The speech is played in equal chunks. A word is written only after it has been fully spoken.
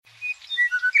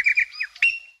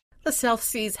The South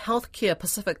Seas Healthcare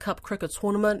Pacific Cup cricket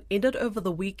tournament ended over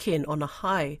the weekend on a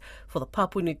high for the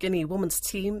Papua New Guinea women's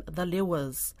team, the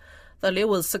Lewas. The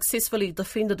Lewas successfully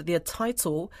defended their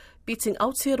title, beating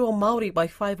Aotearoa Māori by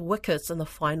 5 wickets in the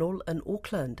final in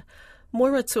Auckland.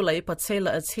 Moira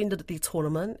Tulei-Patela attended the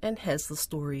tournament and has the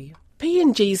story.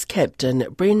 PNG's captain,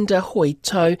 Brenda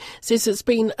Hoito, says it's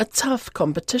been a tough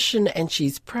competition and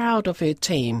she's proud of her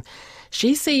team.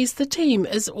 She says the team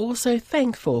is also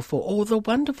thankful for all the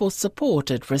wonderful support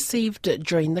it received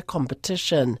during the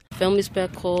competition. Families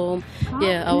back home,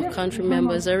 our country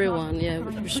members, everyone,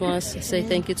 we just want to say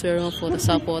thank you to everyone for the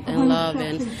support and love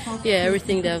and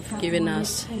everything they've given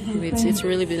us. It's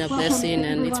really been a blessing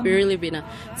and it's really been a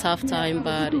tough time,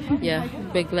 but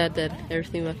we're glad that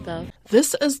everything worked out.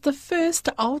 This is the first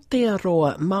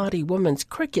Aotearoa Māori women's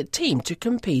cricket team to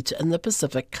compete in the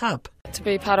Pacific Cup. To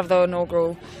be part of the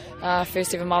inaugural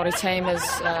first ever Māori team is,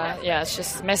 it's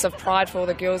just massive pride for all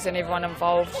the girls and everyone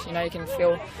involved. You know, you can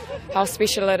feel how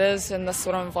special it is in this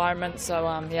sort of environment. So,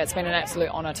 it's been an absolute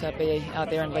honour to be out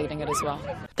there and leading it as well.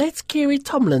 That's Kerry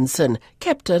Tomlinson,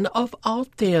 captain of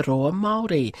Aotearoa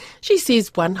Māori. She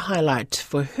says one highlight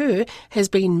for her has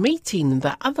been meeting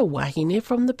the other wahine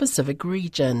from the Pacific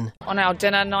region. On our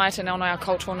dinner night and on our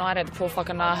cultural night at the Pō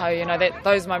Whakanaho, you know,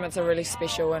 those moments are really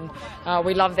special and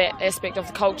we love that aspect of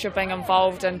the culture being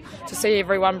involved and to see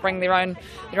everyone bring their own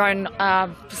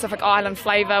Pacific Island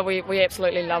flavour. We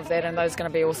absolutely love that, and those are going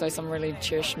to be also some really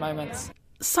cherished moments.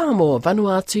 Samoa,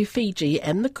 Vanuatu, Fiji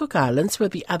and the Cook Islands were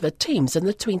the other teams in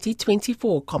the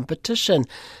 2024 competition.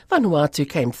 Vanuatu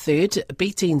came third,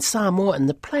 beating Samoa in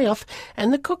the playoff,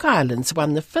 and the Cook Islands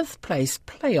won the 5th place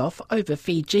playoff over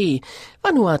Fiji.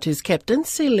 Vanuatu's captain,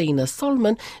 Selena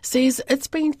Solomon, says it's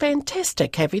been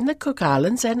fantastic having the Cook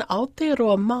Islands and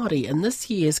Aotearoa Māori in this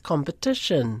year's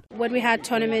competition. When we had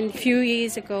tournament a few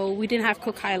years ago, we didn't have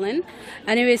Cook Island,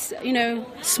 and it was,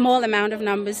 small amount of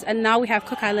numbers, and now we have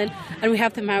Cook Island and we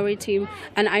have the Maori team,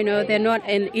 and I know they're not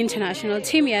an international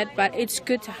team yet, but it's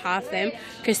good to have them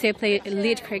because they play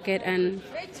elite cricket and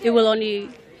it will only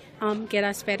get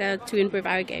us better to improve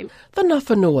our game. The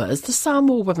Nawhanua is the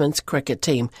Samoa women's cricket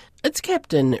team. Its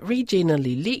captain, Regina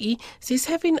Lili'i, says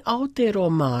having Aotearoa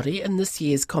Māori in this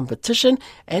year's competition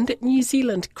and New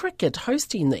Zealand cricket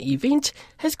hosting the event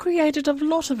has created a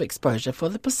lot of exposure for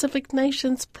the Pacific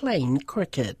nations playing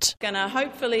cricket. Gonna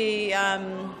hopefully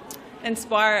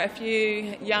inspire a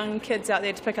few young kids out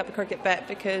there to pick up the cricket bat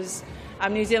because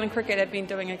New Zealand cricket have been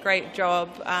doing a great job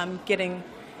getting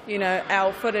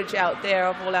our footage out there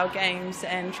of all our games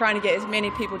and trying to get as many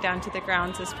people down to the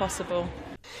grounds as possible.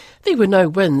 There were no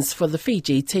wins for the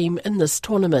Fiji team in this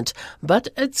tournament, but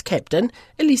its captain,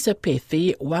 Elisa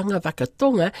Pethi Wanga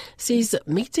Vakatonga, says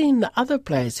meeting the other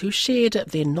players who shared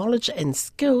their knowledge and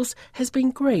skills has been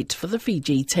great for the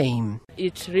Fiji team.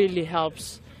 It really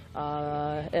helps.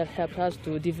 It helps us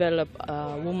to develop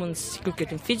women's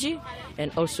cricket in Fiji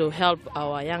and also help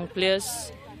our young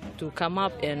players to come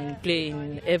up and play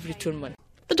in every tournament.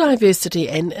 The Diversity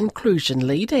and Inclusion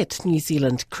Lead at New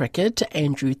Zealand Cricket,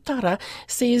 Andrew Tara,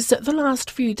 says the last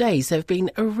few days have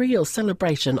been a real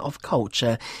celebration of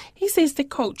culture. He says the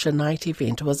Culture Night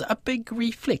event was a big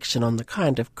reflection on the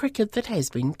kind of cricket that has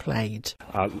been played.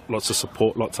 Lots of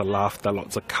support, lots of laughter,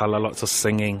 lots of colour, lots of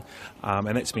singing,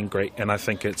 and it's been great. And I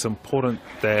think it's important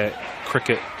that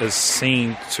cricket is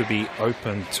seen to be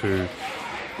open to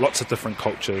lots of different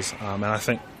cultures. And I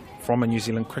think from a New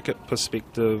Zealand cricket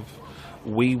perspective,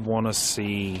 we want to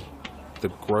see the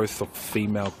growth of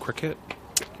female cricket,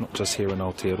 not just here in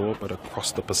Aotearoa, but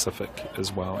across the Pacific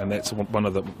as well. And that's one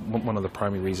of the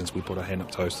primary reasons we put our hand up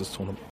to host this tournament.